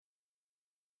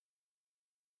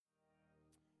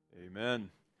Amen.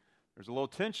 There's a little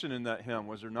tension in that hymn,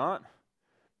 was there not?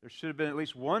 There should have been at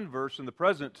least one verse in the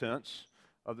present tense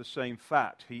of the same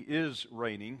fact. He is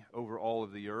reigning over all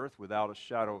of the earth without a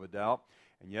shadow of a doubt,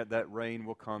 and yet that reign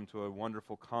will come to a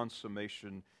wonderful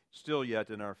consummation still yet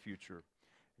in our future.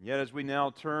 And yet as we now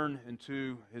turn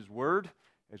into His Word,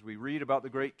 as we read about the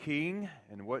great King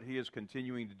and what He is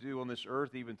continuing to do on this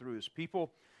earth, even through His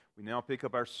people, we now pick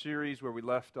up our series where we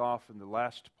left off in the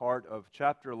last part of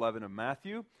chapter 11 of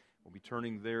Matthew. We'll be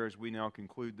turning there as we now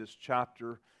conclude this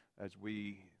chapter, as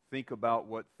we think about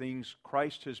what things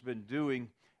Christ has been doing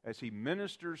as He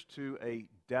ministers to a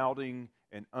doubting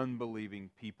and unbelieving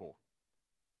people.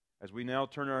 As we now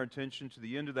turn our attention to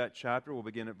the end of that chapter, we'll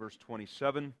begin at verse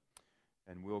 27,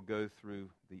 and we'll go through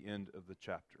the end of the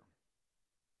chapter.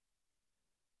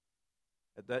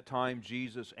 At that time,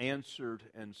 Jesus answered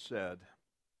and said,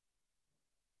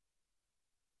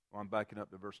 I'm backing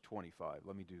up to verse 25.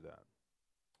 Let me do that.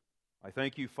 I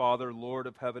thank you, Father, Lord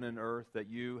of heaven and earth, that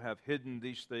you have hidden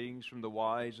these things from the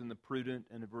wise and the prudent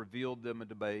and have revealed them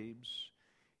unto babes.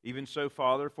 Even so,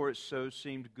 Father, for it so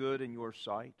seemed good in your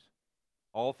sight.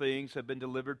 All things have been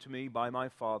delivered to me by my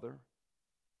Father,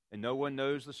 and no one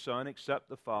knows the Son except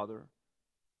the Father,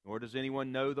 nor does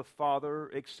anyone know the Father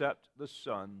except the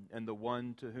Son, and the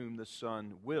one to whom the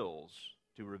Son wills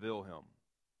to reveal him.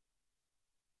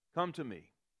 Come to me,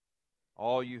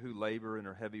 all you who labor and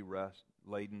are heavy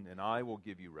laden, and I will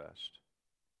give you rest.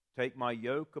 Take my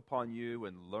yoke upon you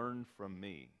and learn from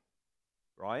me.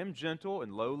 For I am gentle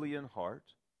and lowly in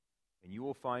heart, and you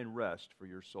will find rest for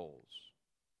your souls.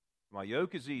 My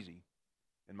yoke is easy,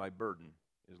 and my burden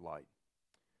is light.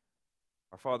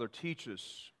 Our Father, teach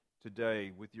us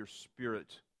today with your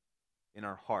Spirit in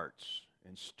our hearts,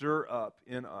 and stir up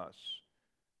in us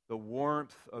the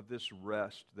warmth of this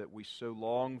rest that we so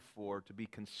long for to be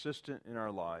consistent in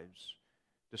our lives,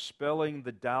 dispelling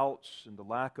the doubts and the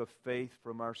lack of faith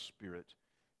from our spirit,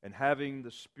 and having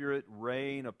the Spirit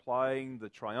reign, applying the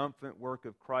triumphant work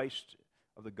of Christ,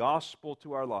 of the gospel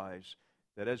to our lives,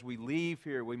 that as we leave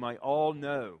here, we might all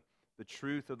know the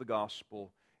truth of the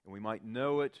gospel, and we might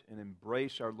know it and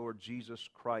embrace our Lord Jesus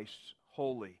Christ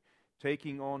wholly,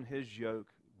 taking on His yoke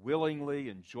willingly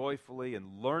and joyfully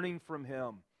and learning from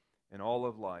Him in all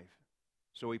of life.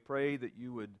 So we pray that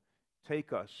you would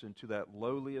take us into that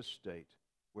lowly estate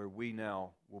where we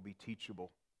now will be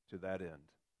teachable to that end.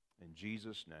 In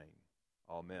Jesus' name,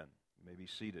 amen. You may be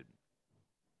seated.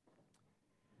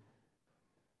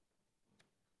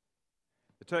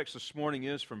 The text this morning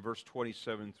is from verse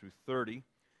 27 through 30.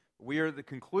 We are at the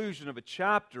conclusion of a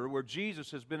chapter where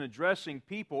Jesus has been addressing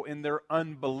people in their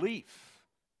unbelief.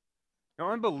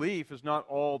 Now, unbelief is not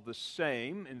all the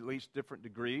same, in at least different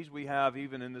degrees. We have,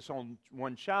 even in this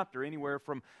one chapter, anywhere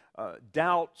from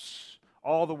doubts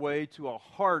all the way to a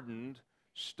hardened,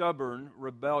 stubborn,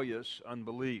 rebellious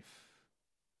unbelief.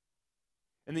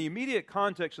 In the immediate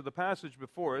context of the passage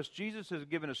before us, Jesus has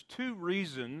given us two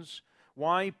reasons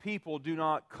why people do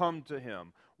not come to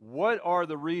Him. What are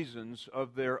the reasons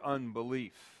of their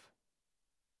unbelief?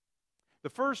 The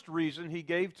first reason He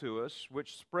gave to us,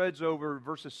 which spreads over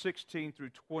verses 16 through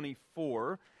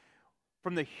 24,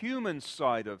 from the human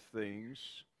side of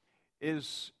things,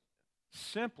 is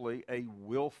simply a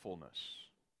willfulness.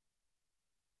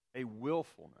 A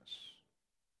willfulness.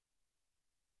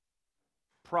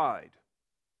 Pride.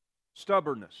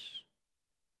 Stubbornness.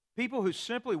 People who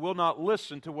simply will not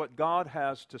listen to what God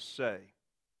has to say.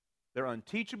 They're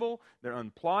unteachable, they're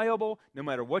unpliable. No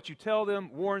matter what you tell them,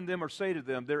 warn them, or say to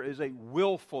them, there is a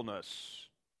willfulness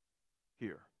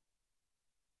here.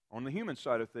 On the human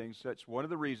side of things, that's one of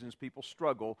the reasons people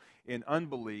struggle in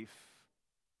unbelief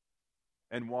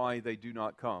and why they do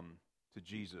not come to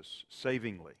Jesus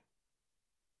savingly.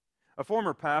 A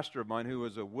former pastor of mine who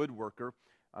was a woodworker,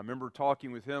 I remember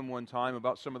talking with him one time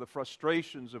about some of the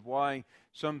frustrations of why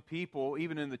some people,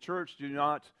 even in the church, do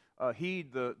not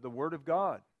heed the Word of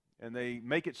God. And they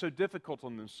make it so difficult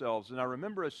on themselves. And I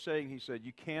remember us saying, he said,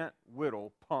 you can't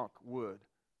whittle punk wood.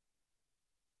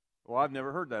 Well, I've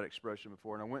never heard that expression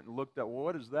before. And I went and looked at, well,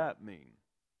 what does that mean?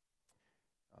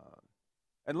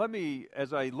 And let me,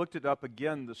 as I looked it up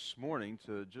again this morning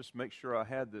to just make sure I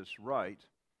had this right,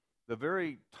 the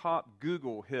very top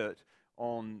Google hit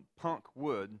on punk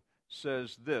wood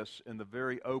says this in the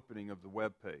very opening of the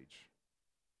web page.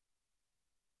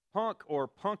 Punk or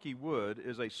punky wood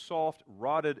is a soft,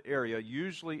 rotted area,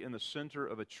 usually in the center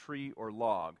of a tree or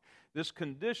log. This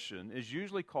condition is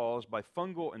usually caused by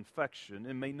fungal infection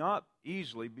and may not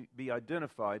easily be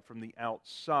identified from the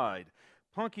outside.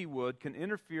 Punky wood can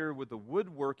interfere with the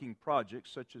woodworking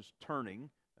projects such as turning,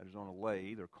 that is on a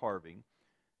lathe, or carving.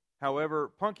 However,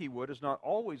 punky wood is not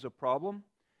always a problem.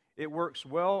 it works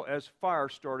well as fire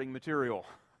starting material.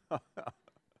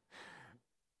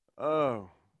 Oh,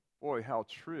 boy, how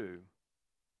true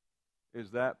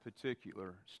is that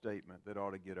particular statement that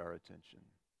ought to get our attention.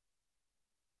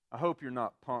 I hope you're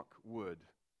not punk wood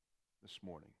this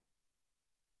morning.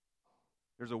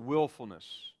 There's a willfulness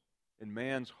in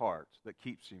man's heart that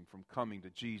keeps him from coming to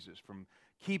Jesus, from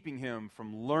keeping him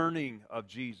from learning of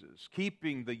Jesus,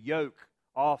 keeping the yoke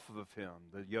off of him,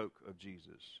 the yoke of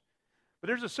Jesus. But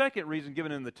there's a second reason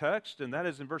given in the text, and that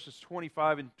is in verses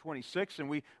 25 and 26, and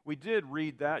we did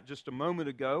read that just a moment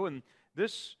ago, and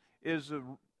this is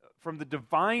from the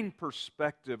divine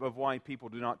perspective of why people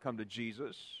do not come to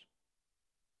Jesus.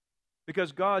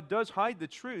 Because God does hide the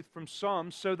truth from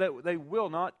some so that they will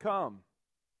not come.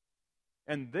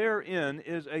 And therein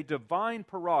is a divine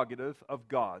prerogative of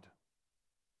God.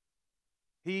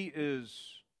 He is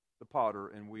the potter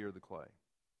and we are the clay.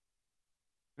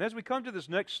 And as we come to this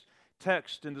next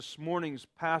text in this morning's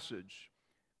passage,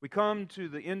 we come to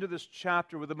the end of this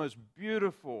chapter with the most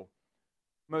beautiful,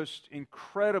 most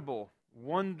incredible,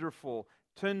 wonderful,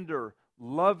 tender,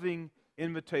 loving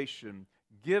invitation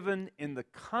given in the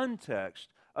context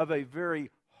of a very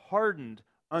hardened,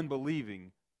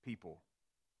 unbelieving people.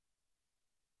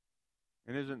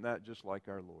 And isn't that just like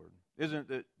our Lord?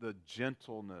 Isn't it the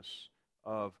gentleness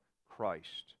of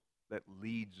Christ that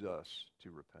leads us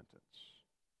to repentance,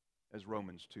 as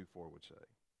Romans 2:4 would say?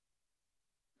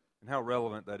 And how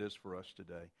relevant that is for us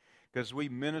today. Because we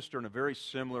minister in a very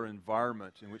similar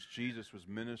environment in which Jesus was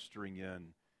ministering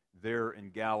in there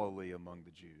in Galilee among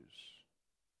the Jews.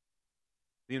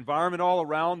 The environment all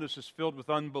around us is filled with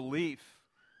unbelief,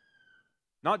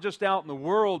 not just out in the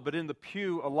world, but in the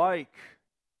pew alike.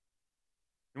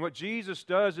 And what Jesus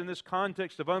does in this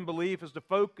context of unbelief is to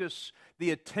focus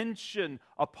the attention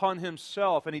upon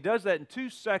himself. And he does that in two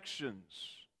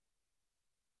sections.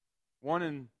 One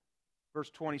in verse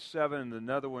 27 and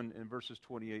another one in verses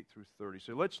 28 through 30.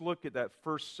 So let's look at that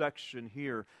first section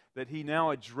here that he now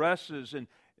addresses and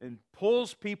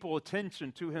pulls people's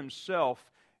attention to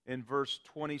himself in verse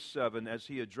 27 as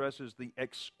he addresses the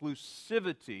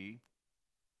exclusivity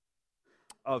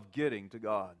of getting to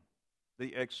God.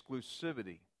 The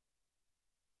exclusivity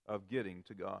of getting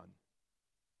to God.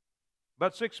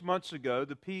 About 6 months ago,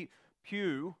 the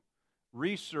Pew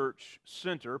Research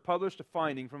Center published a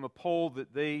finding from a poll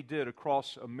that they did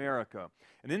across America.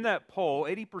 And in that poll,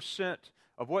 80%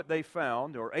 of what they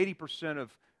found, or 80%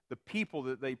 of the people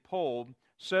that they polled,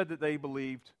 said that they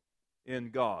believed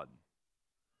in God.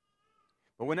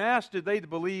 But when asked did they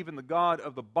believe in the God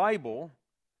of the Bible,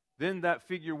 then that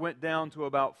figure went down to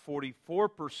about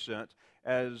 44%,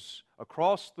 as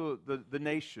across the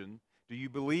nation, do you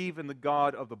believe in the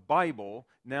God of the Bible?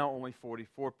 Now only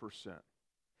 44%.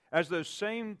 As those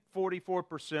same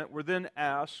 44% were then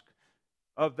asked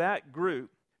of that group,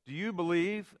 do you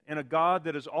believe in a God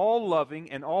that is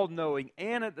all-loving and all-knowing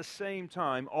and at the same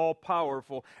time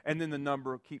all-powerful? And then the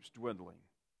number keeps dwindling.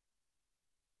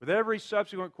 With every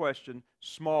subsequent question,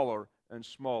 smaller and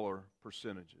smaller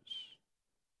percentages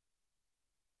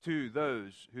to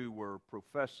those who were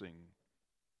professing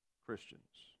Christians.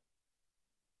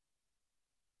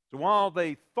 So while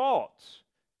they thought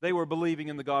they were believing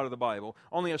in the God of the Bible,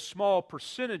 only a small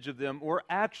percentage of them were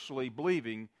actually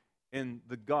believing in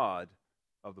the God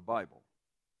of the Bible.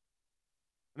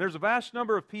 And there's a vast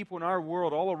number of people in our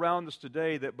world all around us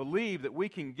today that believe that we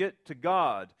can get to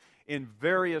God in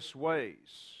various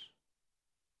ways.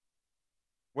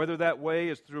 Whether that way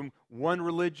is through one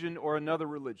religion or another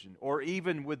religion, or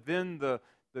even within the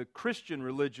Christian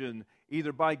religion,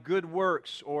 either by good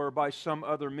works or by some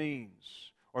other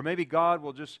means. Or maybe God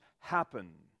will just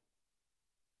happen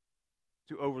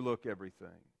to overlook everything.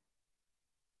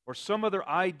 Or some other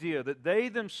idea that they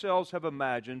themselves have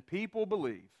imagined. People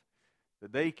believe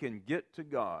that they can get to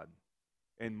God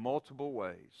in multiple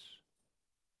ways.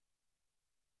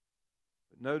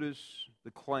 But notice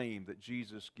the claim that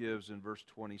Jesus gives in verse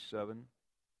 27.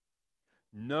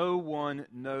 No one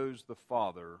knows the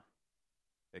Father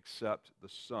except the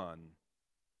Son,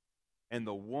 and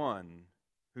the one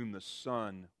whom the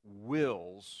Son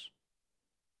wills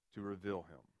to reveal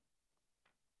him.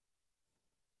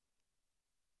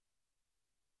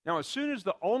 Now, as soon as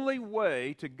the only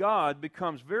way to God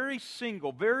becomes very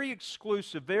single, very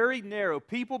exclusive, very narrow,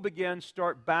 people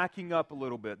start backing up a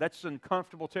little bit. That's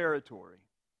uncomfortable territory.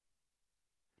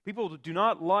 People do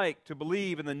not like to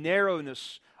believe in the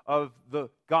narrowness of the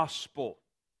gospel.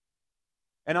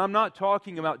 And I'm not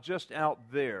talking about just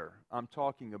out there. I'm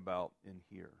talking about in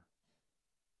here.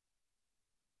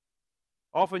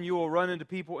 Often you will run into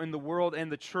people in the world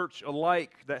and the church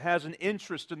alike that has an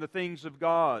interest in the things of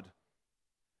God.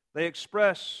 They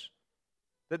express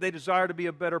that they desire to be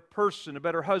a better person, a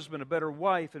better husband, a better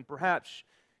wife, and perhaps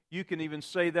you can even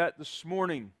say that this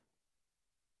morning.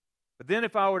 But then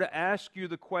if I were to ask you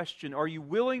the question, are you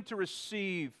willing to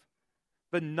receive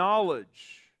the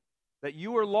knowledge that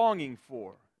you are longing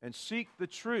for and seek the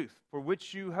truth for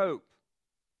which you hope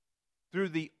through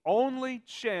the only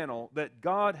channel that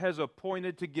God has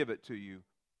appointed to give it to you,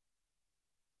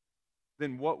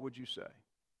 then what would you say?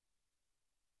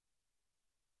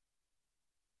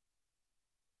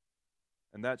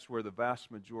 And that's where the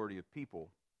vast majority of people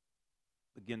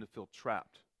begin to feel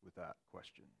trapped with that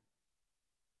question.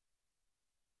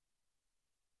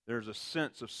 There's a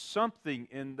sense of something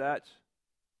in that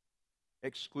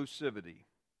exclusivity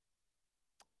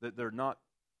that they're not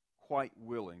quite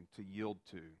willing to yield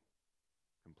to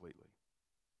completely.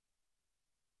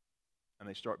 And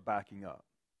they start backing up.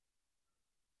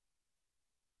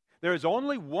 There is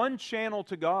only one channel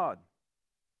to God,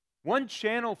 one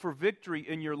channel for victory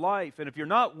in your life. And if you're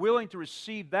not willing to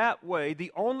receive that way,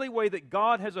 the only way that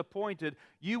God has appointed,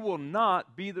 you will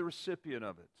not be the recipient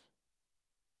of it.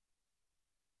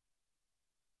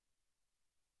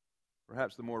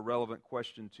 Perhaps the more relevant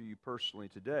question to you personally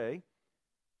today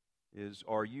is,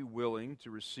 are you willing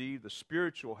to receive the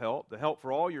spiritual help, the help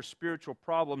for all your spiritual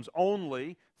problems,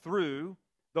 only through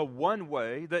the one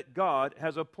way that God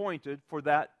has appointed for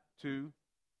that to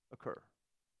occur?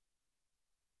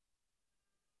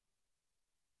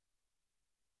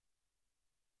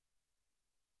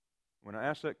 When I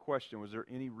asked that question, was there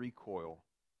any recoil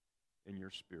in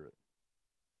your spirit?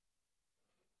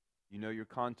 You know your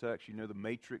context, you know the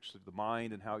matrix of the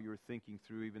mind and how you were thinking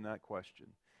through even that question.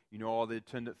 You know all the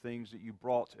attendant things that you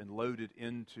brought and loaded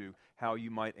into how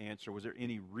you might answer. Was there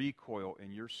any recoil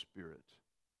in your spirit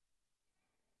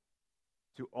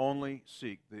to only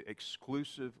seek the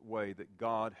exclusive way that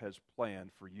God has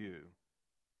planned for you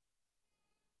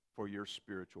for your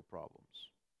spiritual problems?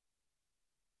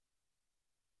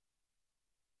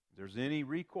 If there's any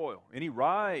recoil, any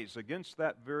rise against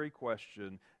that very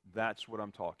question, that's what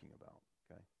I'm talking about.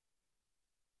 Okay?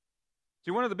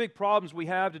 See, one of the big problems we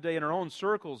have today in our own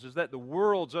circles is that the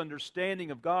world's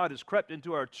understanding of God has crept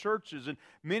into our churches, and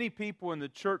many people in the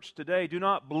church today do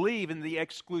not believe in the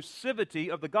exclusivity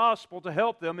of the gospel to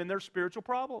help them in their spiritual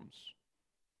problems.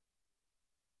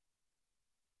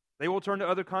 They will turn to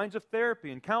other kinds of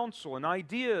therapy and counsel and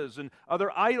ideas and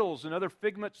other idols and other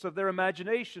figments of their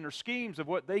imagination or schemes of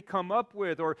what they come up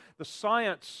with, or the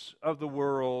science of the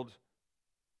world,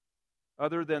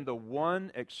 other than the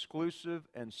one exclusive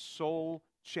and sole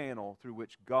channel through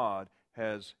which God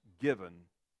has given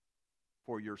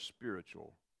for your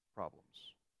spiritual problems.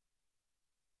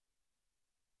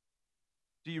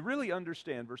 Do you really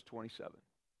understand verse 27?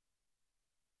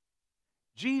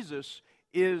 Jesus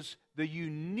is the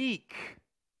unique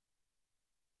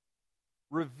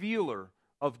revealer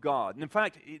of God. And in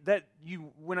fact,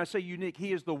 when I say unique,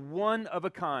 He is the one of a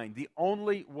kind, the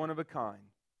only one of a kind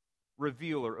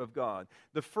revealer of God.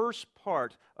 The first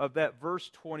part of that verse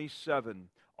 27,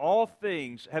 all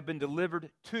things have been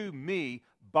delivered to me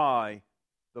by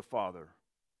the Father.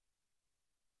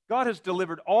 God has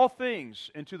delivered all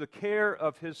things into the care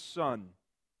of His Son.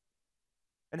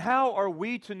 And how are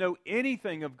we to know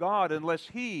anything of God unless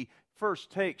He first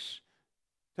takes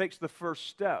the first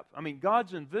step? I mean,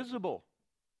 God's invisible.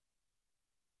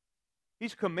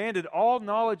 He's commanded all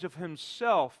knowledge of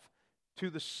Himself to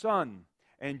the Son.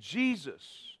 And Jesus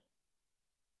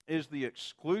is the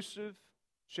exclusive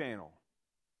channel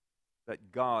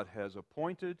that God has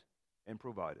appointed and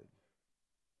provided.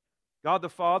 God the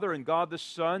Father and God the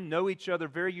Son know each other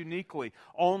very uniquely.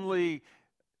 Only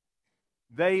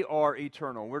they are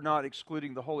eternal. We're not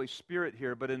excluding the Holy Spirit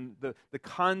here, but in the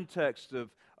context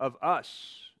of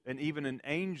us and even in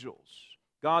angels,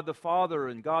 God the Father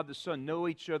and God the Son know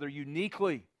each other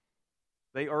uniquely.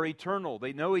 They are eternal.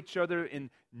 They know each other in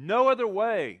no other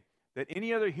way that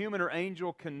any other human or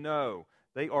angel can know.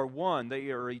 They are one.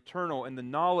 They are eternal, and the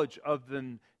knowledge of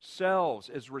themselves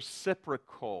is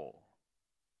reciprocal.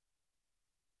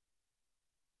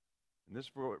 And this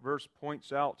verse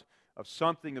points out of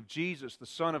something of Jesus, the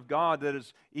Son of God, that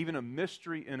is even a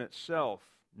mystery in itself.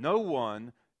 No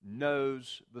one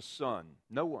knows the Son.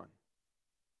 No one.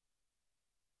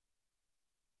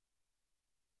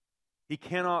 He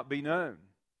cannot be known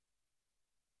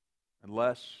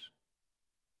unless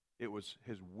it was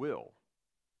His will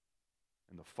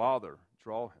and the Father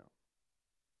draw Him.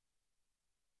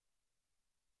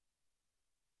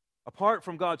 Apart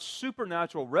from God's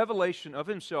supernatural revelation of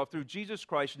Himself through Jesus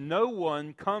Christ, no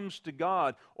one comes to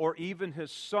God or even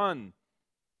His Son.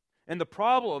 And the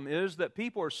problem is that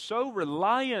people are so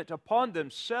reliant upon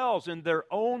themselves and their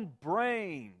own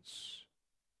brains.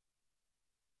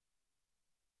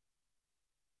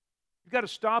 You've got to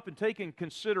stop and take in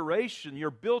consideration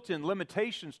your built-in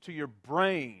limitations to your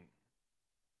brain.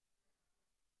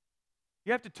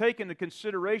 You have to take into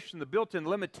consideration the built-in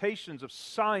limitations of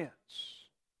science.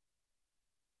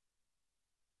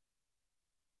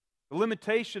 The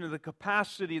limitation of the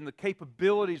capacity and the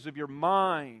capabilities of your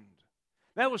mind.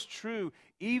 That was true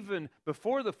even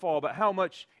before the fall, but how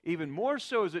much even more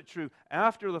so is it true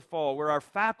after the fall, where our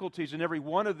faculties and every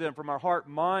one of them from our heart,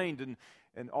 mind,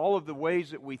 and all of the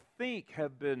ways that we think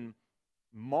have been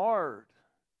marred.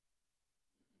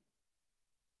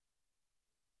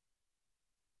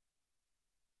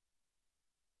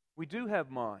 We do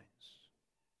have minds.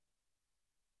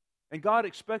 And God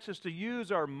expects us to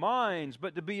use our minds,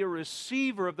 but to be a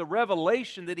receiver of the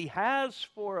revelation that He has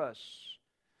for us.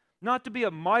 Not to be a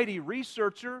mighty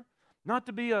researcher, not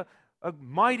to be a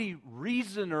mighty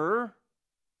reasoner.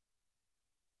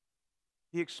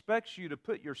 He expects you to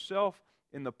put yourself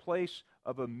in the place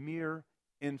of a mere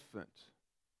infant.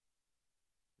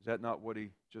 Is that not what He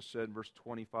just said in verse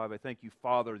 25? I thank you,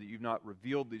 Father, that you've not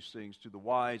revealed these things to the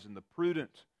wise and the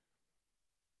prudent,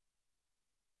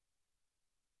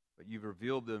 but you've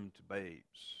revealed them to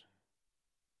babes.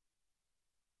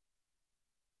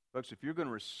 Folks, if you're going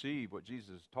to receive what Jesus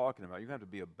is talking about, you're going to have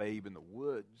to be a babe in the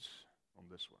woods on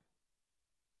this one.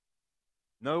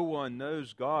 No one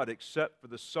knows God except for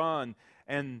the Son,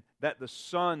 and that the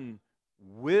Son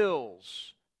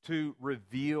wills to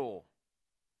reveal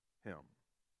Him.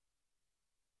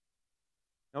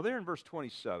 Now there in verse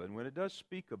 27, when it does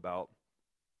speak about,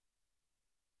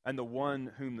 and the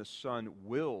one whom the Son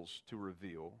wills to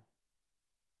reveal,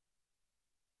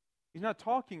 He's not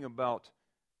talking about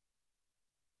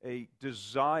a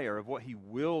desire of what He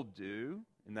will do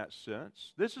in that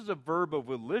sense. This is a verb of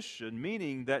volition,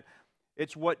 meaning that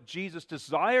it's what Jesus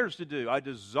desires to do. I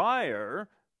desire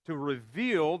to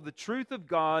reveal the truth of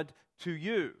God to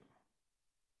you.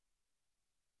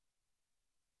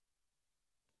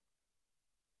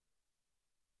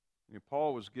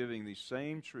 Paul was giving these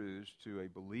same truths to a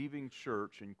believing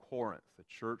church in Corinth, a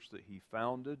church that he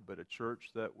founded, but a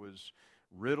church that was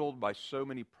riddled by so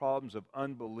many problems of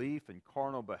unbelief and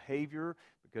carnal behavior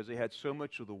because they had so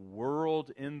much of the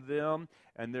world in them,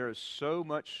 and there is so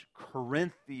much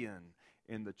Corinthian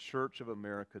in the church of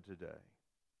America today.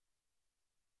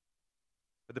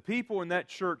 But the people in that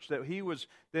church that he was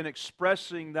then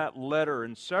expressing that letter,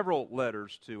 and several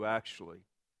letters to actually,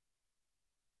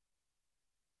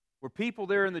 were people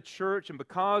there in the church, and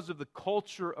because of the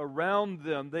culture around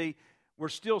them, they were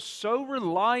still so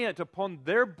reliant upon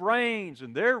their brains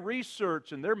and their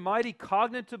research and their mighty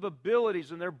cognitive abilities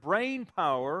and their brain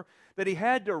power that he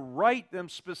had to write them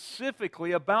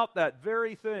specifically about that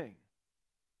very thing.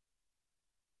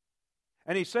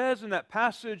 And he says in that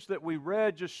passage that we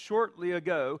read just shortly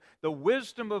ago, the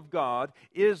wisdom of God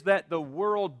is that the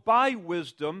world by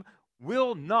wisdom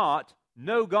will not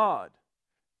know God.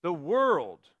 The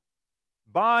world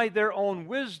by their own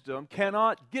wisdom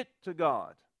cannot get to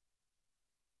God.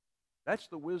 That's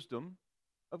the wisdom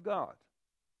of God,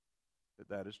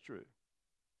 that is true.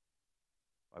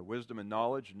 By wisdom and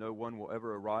knowledge, no one will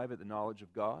ever arrive at the knowledge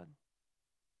of God.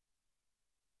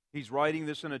 He's writing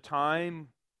this in a time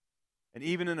and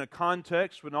even in a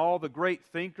context when all the great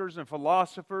thinkers and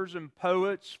philosophers and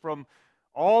poets from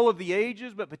all of the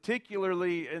ages, but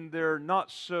particularly in their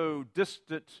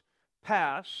not-so-distant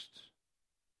past,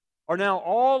 are now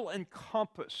all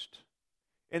encompassed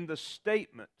in the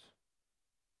statement,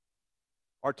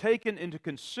 are taken into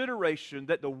consideration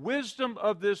that the wisdom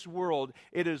of this world,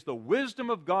 it is the wisdom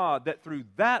of God that through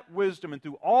that wisdom and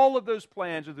through all of those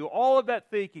plans and through all of that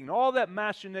thinking, all that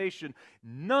machination,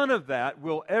 none of that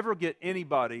will ever get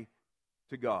anybody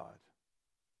to God.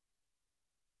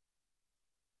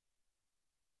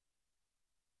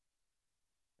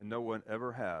 And no one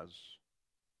ever has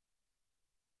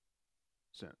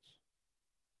since.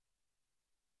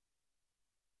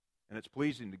 And it's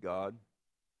pleasing to God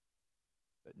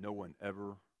that no one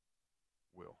ever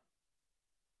will.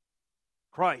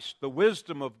 Christ, the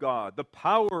wisdom of God, the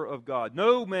power of God.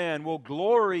 No man will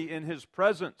glory in His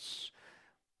presence.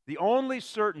 The only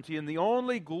certainty and the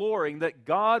only glorying that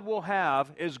God will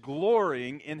have is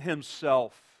glorying in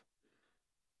Himself.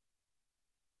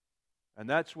 And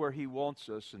that's where He wants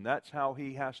us, and that's how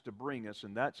He has to bring us,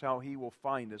 and that's how He will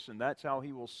find us, and that's how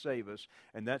He will save us.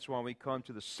 And that's why we come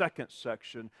to the second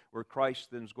section where Christ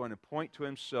then is going to point to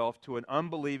Himself to an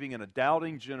unbelieving and a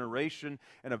doubting generation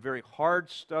and a very hard,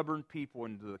 stubborn people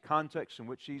into the context in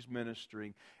which He's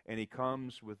ministering. And He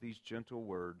comes with these gentle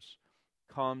words,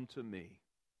 "Come to me,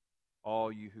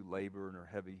 all you who labor and are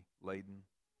heavy laden,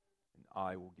 and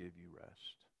I will give you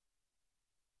rest."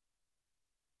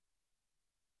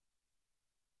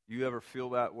 You ever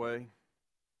feel that way?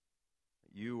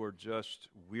 You are just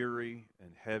weary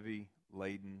and heavy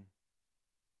laden.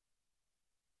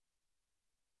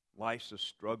 Life's a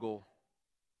struggle.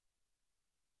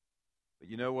 But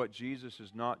you know what? Jesus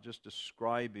is not just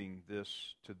describing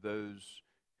this to those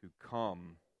who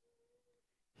come.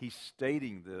 He's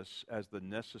stating this as the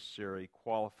necessary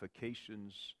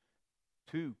qualifications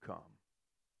to come.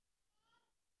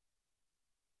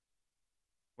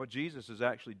 What Jesus is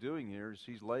actually doing here is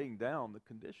He's laying down the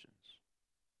conditions.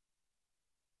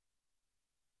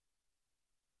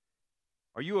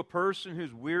 Are you a person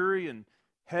who's weary and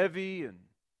heavy and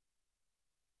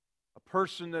a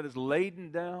person that is laden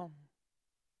down?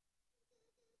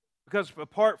 Because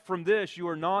apart from this, you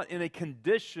are not in a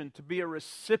condition to be a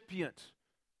recipient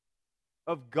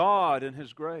of God and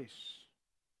His grace.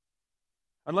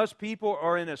 Unless people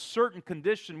are in a certain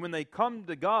condition when they come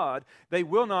to God, they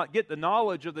will not get the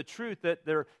knowledge of the truth that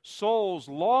their souls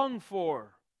long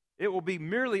for. It will be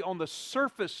merely on the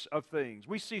surface of things.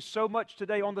 We see so much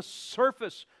today on the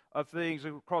surface of things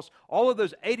across all of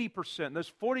those 80%,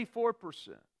 those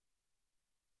 44%.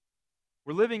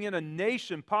 We're living in a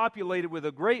nation populated with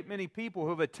a great many people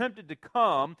who have attempted to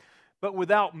come, but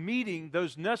without meeting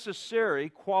those necessary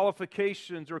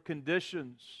qualifications or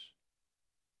conditions.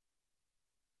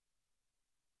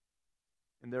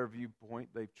 In their viewpoint,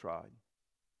 they've tried.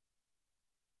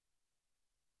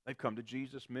 They've come to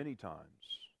Jesus many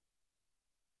times,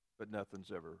 but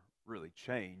nothing's ever really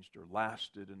changed or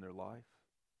lasted in their life.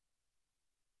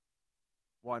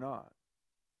 Why not?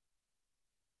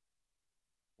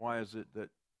 Why is it that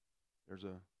there's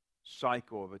a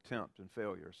cycle of attempt and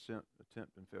failure,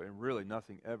 and really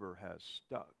nothing ever has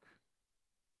stuck?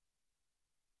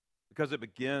 Because it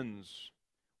begins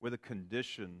with a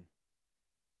condition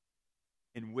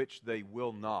in which they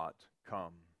will not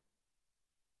come.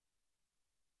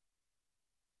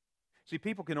 See,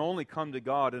 people can only come to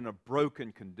God in a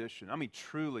broken condition. I mean,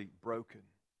 truly broken.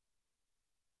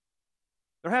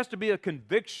 There has to be a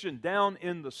conviction down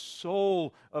in the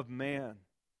soul of man.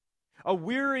 A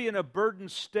weary and a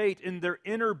burdened state in their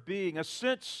inner being. A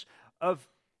sense of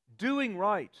doing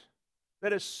right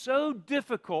that is so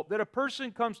difficult that a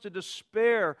person comes to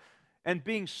despair and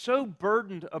being so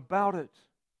burdened about it.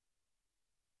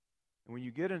 And when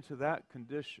you get into that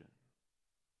condition,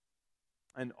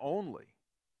 and only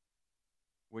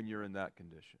when you're in that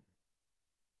condition,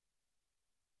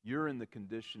 you're in the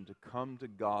condition to come to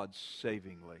God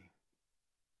savingly.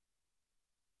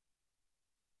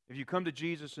 If you come to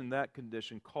Jesus in that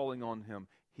condition, calling on Him,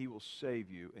 He will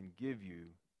save you and give you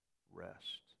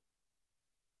rest.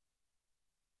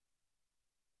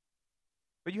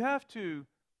 But you have to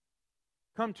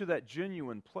come to that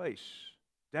genuine place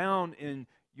down in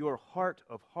your heart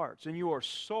of hearts, in your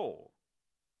soul,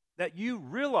 that you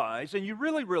realize, and you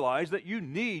really realize, that you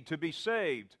need to be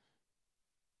saved.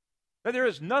 That there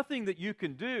is nothing that you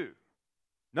can do,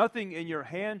 nothing in your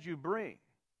hands you bring.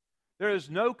 There is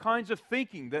no kinds of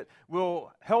thinking that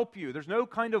will help you. There's no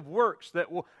kind of works that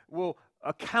will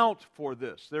account for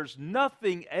this. There's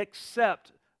nothing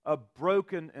except a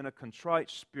broken and a contrite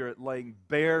spirit laying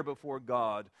bare before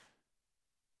God,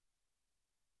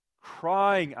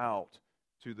 crying out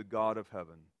to the God of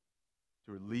heaven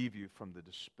to relieve you from the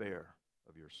despair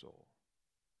of your soul.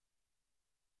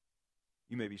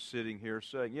 You may be sitting here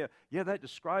saying, yeah, that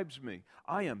describes me.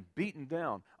 I am beaten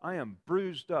down. I am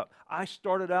bruised up. I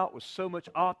started out with so much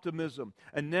optimism,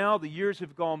 and now the years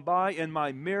have gone by, and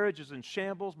my marriage is in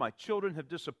shambles. My children have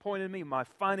disappointed me. My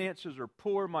finances are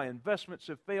poor. My investments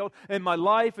have failed, and my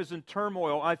life is in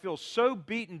turmoil. I feel so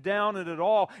beaten down in it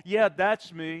all. Yeah,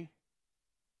 that's me.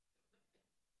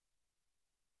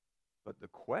 But the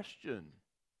question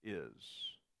is,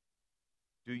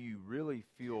 do you really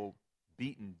feel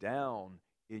beaten down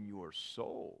in your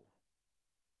soul?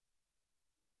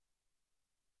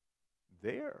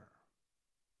 There.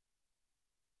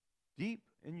 Deep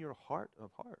in your heart of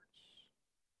hearts.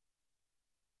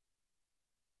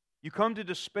 You come to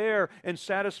despair in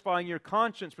satisfying your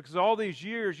conscience because all these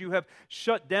years you have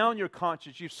shut down your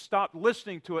conscience. You've stopped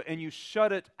listening to it and you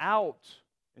shut it out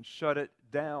and shut it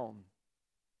down.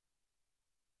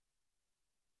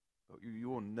 You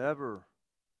will never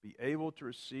be able to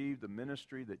receive the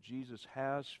ministry that Jesus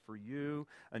has for you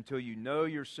until you know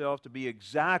yourself to be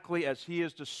exactly as He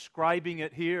is describing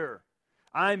it here.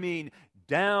 I mean,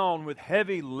 down with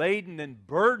heavy laden and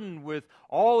burdened with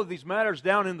all of these matters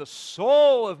down in the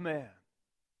soul of man,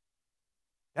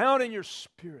 down in your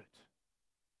spirit.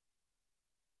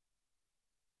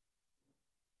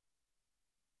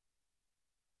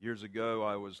 Years ago,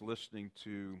 I was listening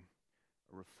to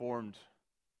a Reformed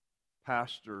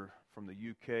pastor from the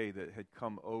UK that had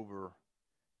come over.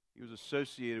 He was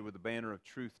associated with the Banner of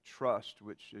Truth Trust,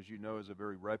 which, as you know, is a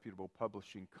very reputable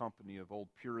publishing company of old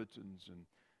Puritans, and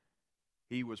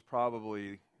he was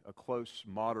probably a close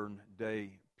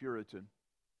modern-day Puritan.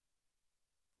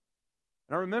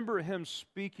 And I remember him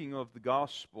speaking of the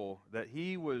gospel, that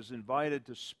he was invited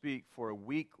to speak for a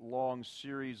week-long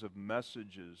series of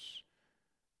messages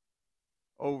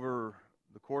over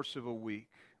the course of a week,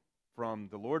 from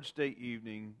the Lord's Day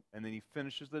evening, and then he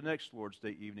finishes the next Lord's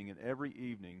Day evening, and every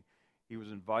evening he was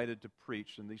invited to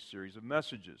preach in these series of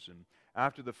messages. And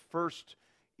after the first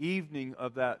evening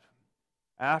of that,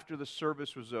 after the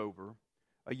service was over,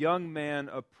 a young man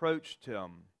approached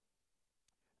him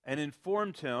and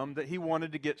informed him that he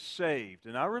wanted to get saved.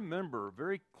 And I remember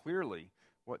very clearly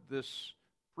what this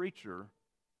preacher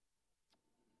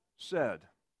said.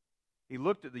 He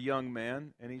looked at the young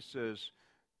man and he says,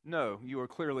 "No, you are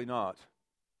clearly not."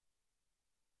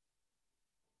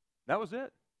 That was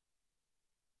it.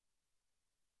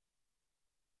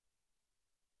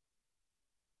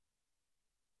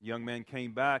 The young man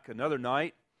came back another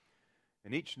night,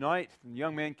 and each night the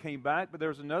young man came back, but there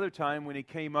was another time when he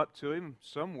came up to him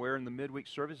somewhere in the midweek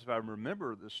service, if I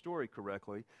remember the story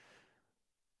correctly,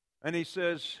 and he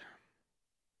says,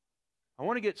 "I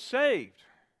want to get saved."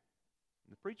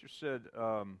 And the preacher said,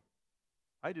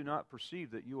 "I do not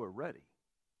perceive that you are ready.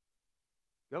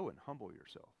 Go and humble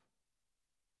yourself."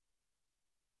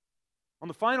 On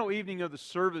the final evening of the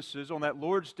services, on that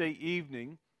Lord's Day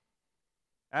evening,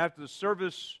 after the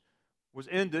service was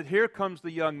ended, here comes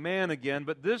the young man again,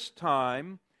 but this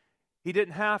time he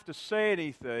didn't have to say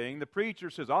anything. The preacher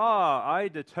says, "I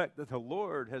detect that the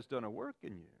Lord has done a work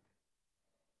in you."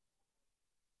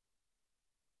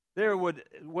 There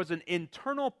was an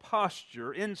internal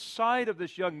posture inside of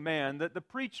this young man that the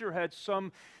preacher had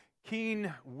some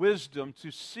keen wisdom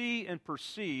to see and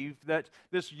perceive that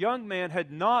this young man had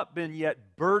not been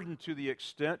yet burdened to the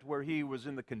extent where he was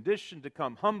in the condition to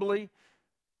come humbly.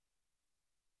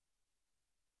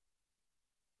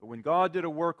 But when God did a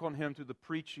work on him through the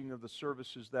preaching of the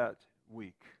services that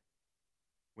week,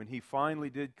 when he finally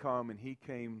did come and he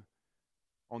came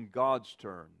on God's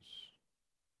terms,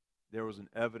 there was an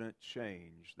evident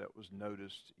change that was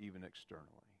noticed even externally.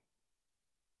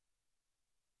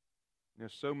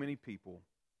 There's so many people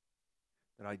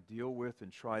that I deal with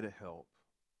and try to help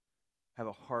have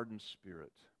a hardened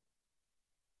spirit,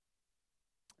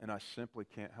 and I simply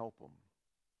can't help them.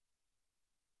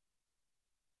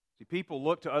 See, people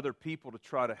look to other people to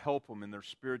try to help them in their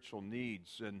spiritual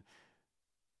needs, and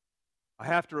I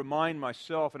have to remind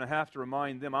myself and I have to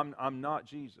remind them, I'm not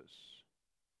Jesus.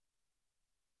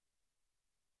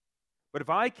 But if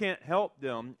I can't help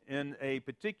them in a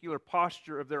particular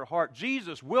posture of their heart,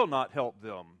 Jesus will not help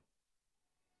them.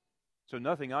 So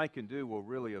nothing I can do will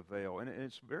really avail. And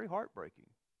it's very heartbreaking.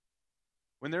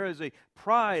 When there is a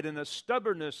pride and a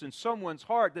stubbornness in someone's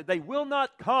heart that they will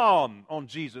not come on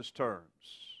Jesus' terms.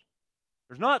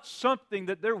 There's not something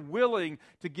that they're willing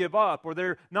to give up or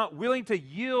they're not willing to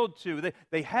yield to.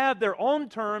 They have their own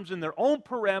terms and their own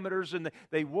parameters, and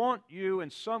they want you in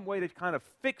some way to kind of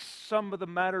fix some of the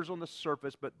matters on the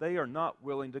surface, but they are not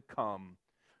willing to come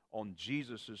on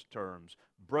Jesus' terms.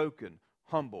 Broken,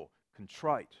 humble,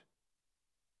 contrite.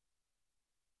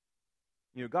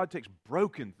 You know, God takes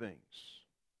broken things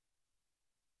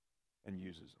and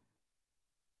uses them.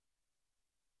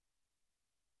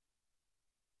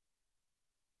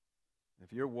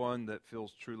 If you're one that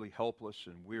feels truly helpless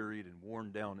and wearied and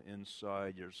worn down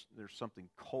inside, there's something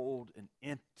cold and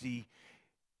empty.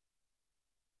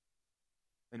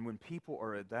 And when people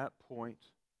are at that point,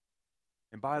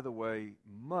 and by the way,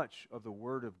 much of the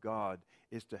Word of God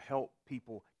is to help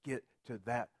people get to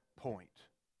that point.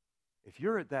 If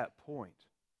you're at that point,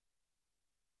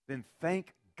 then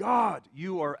thank God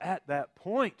you are at that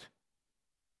point.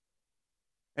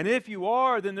 And if you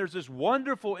are, then there's this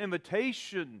wonderful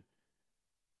invitation.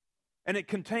 And it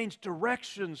contains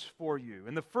directions for you.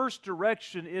 And the first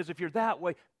direction is, if you're that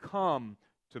way, come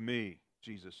to me,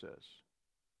 Jesus says.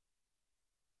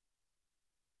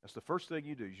 That's the first thing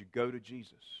you do, is you go to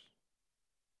Jesus.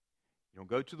 You don't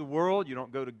go to the world. You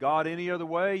don't go to God any other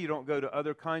way. You don't go to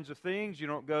other kinds of things. You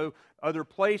don't go other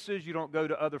places. You don't go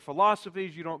to other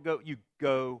philosophies. You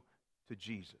go to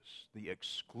Jesus, the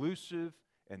exclusive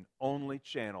and only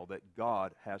channel that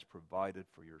God has provided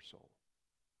for your soul.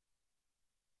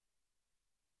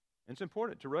 And it's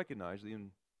important to recognize the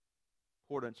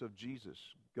importance of Jesus,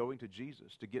 going to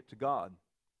Jesus to get to God.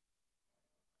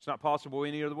 It's not possible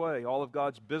any other way. All of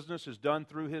God's business is done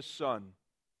through His Son.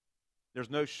 There's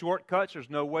no shortcuts. There's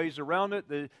no ways around it.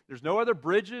 There's no other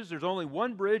bridges. There's only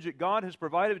one bridge that God has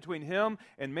provided between Him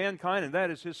and mankind, and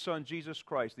that is His Son, Jesus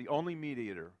Christ, the only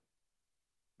mediator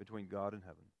between God and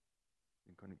heaven,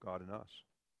 between God and us.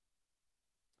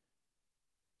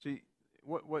 See,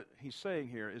 what he's saying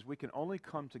here is we can only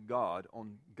come to God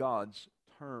on God's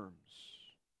terms.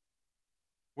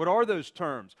 What are those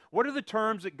terms? What are the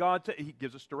terms that God He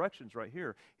gives us directions right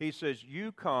here. He says,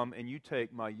 you come and you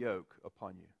take my yoke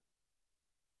upon you.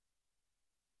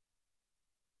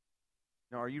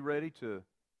 Now, are you ready for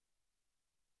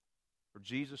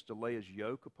Jesus to lay His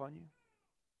yoke upon you?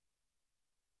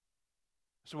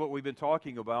 This is what we've been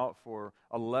talking about for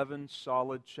 11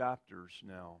 solid chapters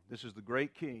now. This is the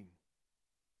great King.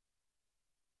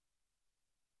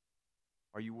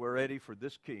 Are you ready for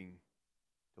this King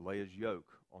to lay His yoke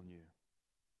on you?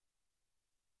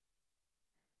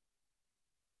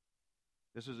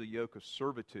 This is a yoke of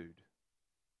servitude.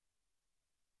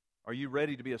 Are you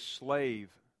ready to be a slave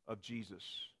of Jesus?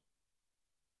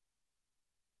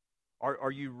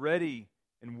 Are you ready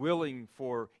and willing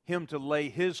for Him to lay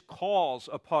His cause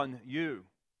upon you,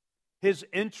 His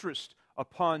interest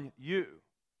upon you?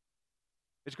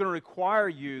 It's going to require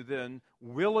you then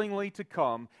willingly to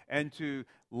come and to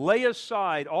lay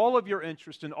aside all of your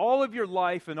interest and all of your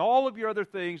life and all of your other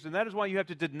things, and that is why you have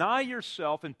to deny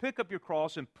yourself and pick up your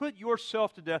cross and put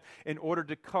yourself to death in order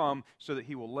to come so that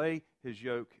He will lay His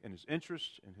yoke and His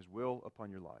interest and His will upon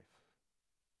your life.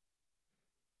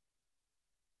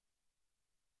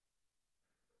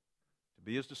 To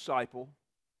be His disciple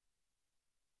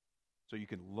so you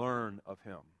can learn of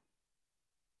Him.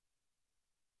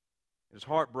 It is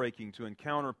heartbreaking to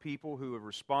encounter people who have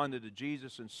responded to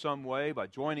Jesus in some way by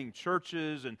joining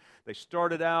churches, and they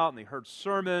started out and they heard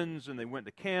sermons and they went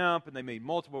to camp and they made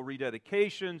multiple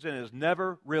rededications, and it has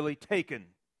never really taken.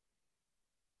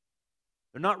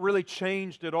 They're not really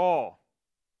changed at all.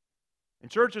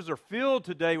 And churches are filled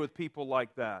today with people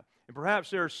like that. And perhaps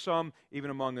there are some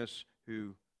even among us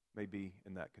who may be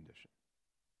in that condition.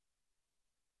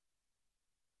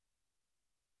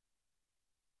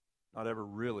 Not ever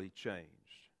really changed.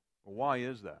 Well, why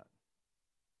is that?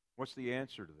 What's the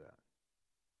answer to that?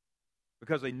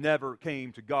 Because they never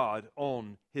came to God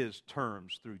on His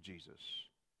terms through Jesus.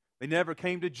 They never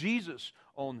came to Jesus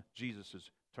on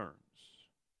Jesus' terms.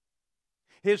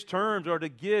 His terms are to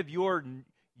give your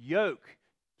yoke,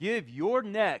 give your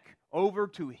neck over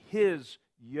to His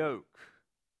yoke.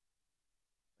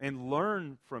 And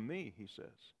learn from me, He says.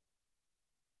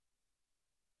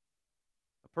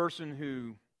 A person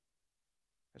who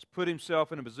has put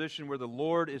himself in a position where the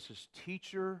Lord is his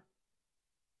teacher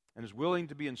and is willing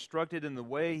to be instructed in the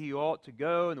way he ought to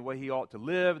go and the way he ought to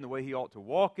live and the way he ought to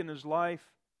walk in his life,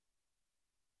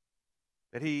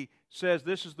 that he says,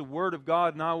 this is the Word of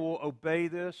God and I will obey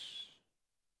this.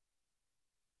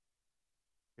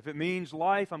 If it means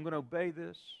life, I'm going to obey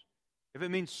this. If it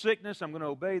means sickness, I'm going to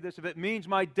obey this. If it means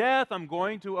my death, I'm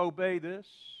going to obey this.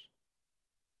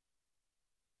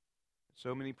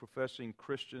 So many professing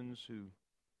Christians who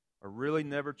are really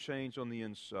never changed on the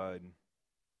inside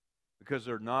because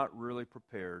they're not really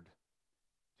prepared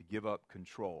to give up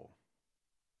control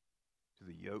to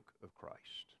the yoke of Christ.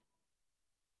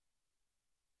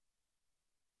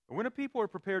 And when people are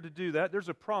prepared to do that, there's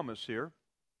a promise here.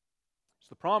 It's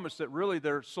the promise that really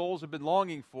their souls have been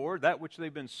longing for, that which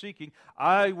they've been seeking.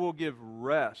 I will give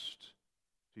rest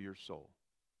to your soul.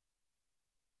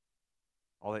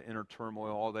 All that inner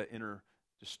turmoil, all that inner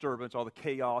disturbance, all the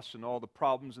chaos and all the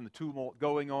problems and the tumult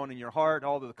going on in your heart,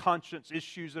 all the conscience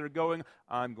issues that are going,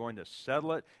 I'm going to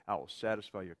settle it. I will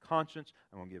satisfy your conscience.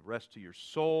 I'm going to give rest to your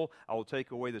soul. I will take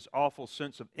away this awful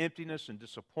sense of emptiness and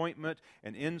disappointment,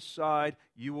 and inside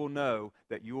you will know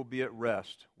that you will be at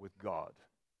rest with God.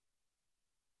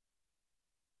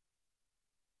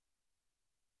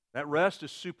 That rest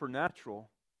is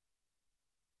supernatural.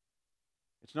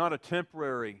 It's not a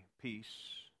temporary peace.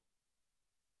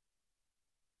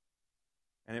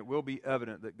 And it will be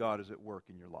evident that God is at work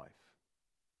in your life.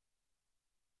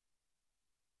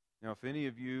 Now, if any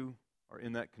of you are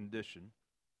in that condition,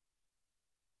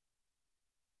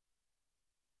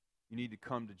 you need to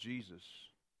come to Jesus,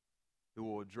 who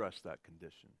will address that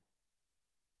condition.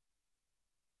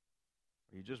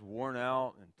 you're just worn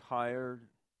out and tired,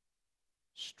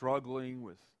 struggling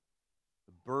with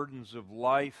the burdens of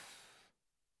life,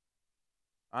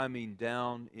 I mean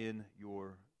down in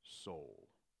your soul.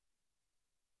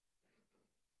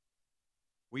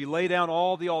 We lay down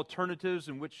all the alternatives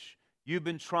in which you've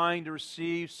been trying to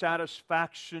receive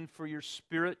satisfaction for your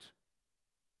spirit.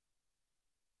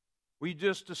 We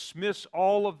just dismiss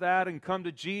all of that and come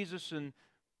to Jesus and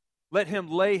let Him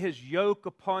lay His yoke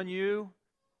upon you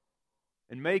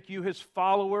and make you His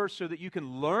follower so that you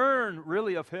can learn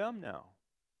really of Him now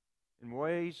in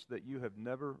ways that you have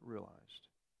never realized.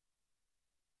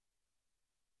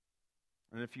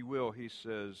 And if you will, He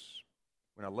says,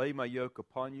 when I lay my yoke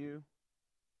upon you,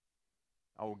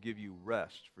 I will give you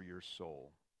rest for your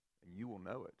soul, and you will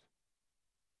know it.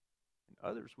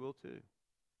 And others will too.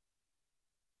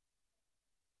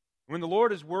 When the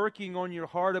Lord is working on your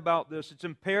heart about this, it's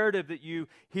imperative that you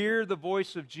hear the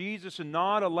voice of Jesus and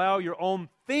not allow your own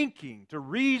thinking to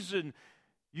reason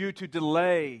you to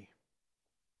delay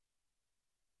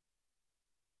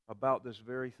about this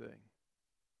very thing.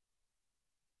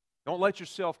 Don't let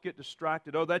yourself get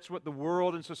distracted. Oh, that's what the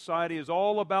world and society is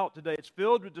all about today. It's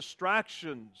filled with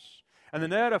distractions. And the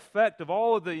net effect of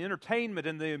all of the entertainment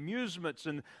and the amusements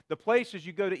and the places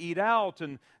you go to eat out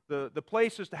and the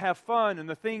places to have fun and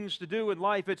the things to do in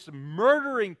life, it's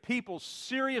murdering people's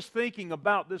serious thinking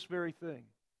about this very thing.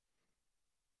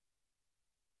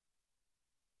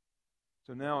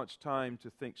 So now it's time to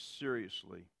think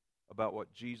seriously about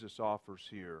what Jesus offers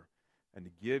here and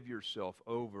to give yourself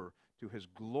over to His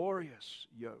glorious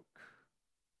yoke,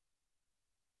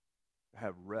 to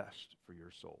have rest for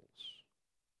your souls.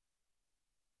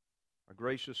 Our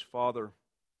gracious Father,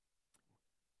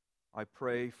 I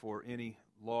pray for any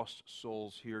lost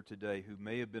souls here today who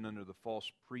may have been under the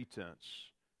false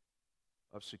pretense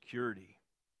of security,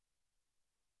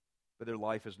 but their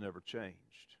life has never changed.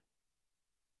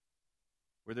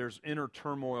 Where there's inner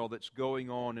turmoil that's going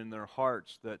on in their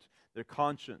hearts, that their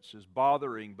conscience is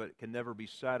bothering but it can never be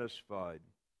satisfied.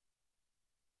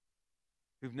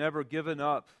 Who've never given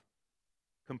up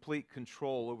complete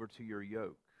control over to your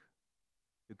yoke.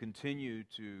 Who continue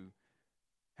to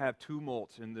have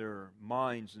tumult in their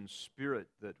minds and spirit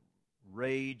that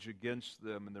rage against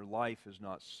them, and their life is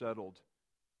not settled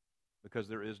because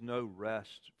there is no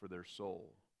rest for their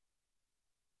soul.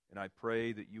 And I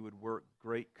pray that you would work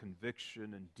great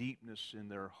conviction and deepness in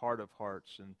their heart of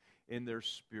hearts and in their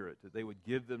spirit, that they would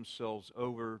give themselves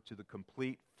over to the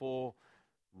complete, full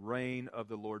reign of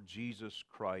the Lord Jesus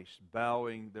Christ,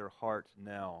 bowing their heart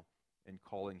now and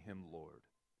calling Him Lord,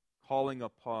 calling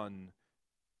upon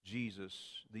Jesus,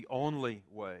 the only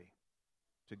way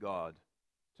to God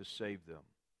to save them,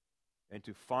 and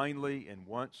to finally and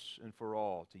once and for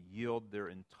all to yield their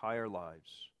entire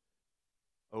lives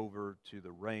over to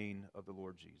the reign of the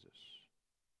Lord Jesus.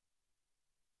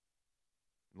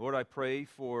 Lord, I pray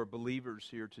for believers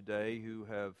here today who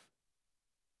have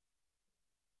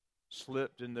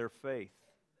slipped in their faith,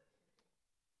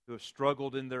 who have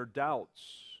struggled in their doubts,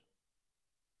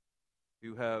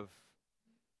 who have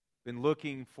been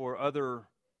looking for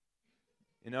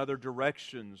in other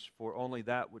directions for only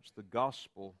that which the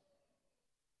gospel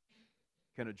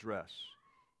can address.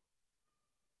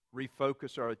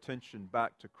 Refocus our attention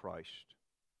back to Christ.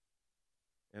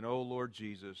 And, oh Lord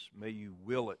Jesus, may you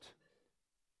will it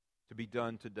to be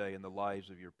done today in the lives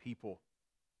of your people,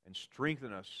 and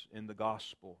strengthen us in the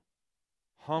gospel.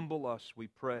 Humble us, we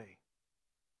pray,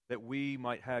 that we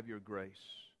might have your grace,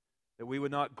 that we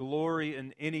would not glory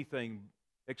in anything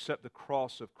except the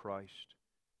cross of Christ,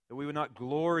 that we would not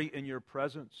glory in your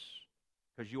presence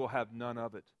because you will have none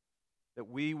of it, that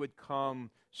we would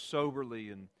come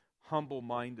soberly and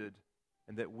humble-minded,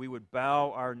 and that we would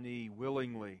bow our knee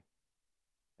willingly,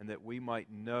 and that we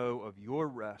might know of your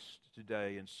rest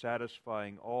today in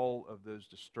satisfying all of those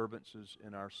disturbances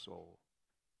in our soul.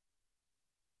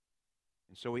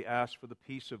 And so we ask for the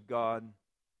peace of God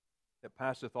that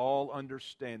passeth all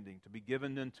understanding to be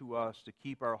given unto us to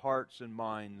keep our hearts and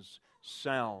minds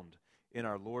sound in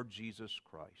our Lord Jesus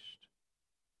Christ.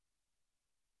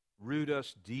 Root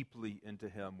us deeply into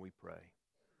Him, we pray.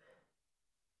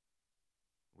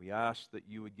 We ask that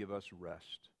you would give us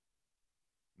rest.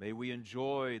 May we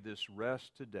enjoy this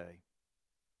rest today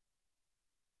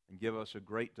and give us a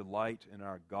great delight in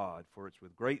our God. For it's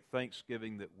with great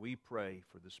thanksgiving that we pray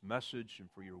for this message and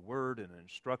for your word and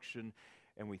instruction.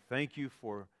 And we thank you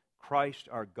for Christ,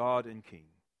 our God and King,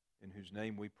 in whose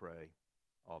name we pray.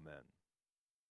 Amen.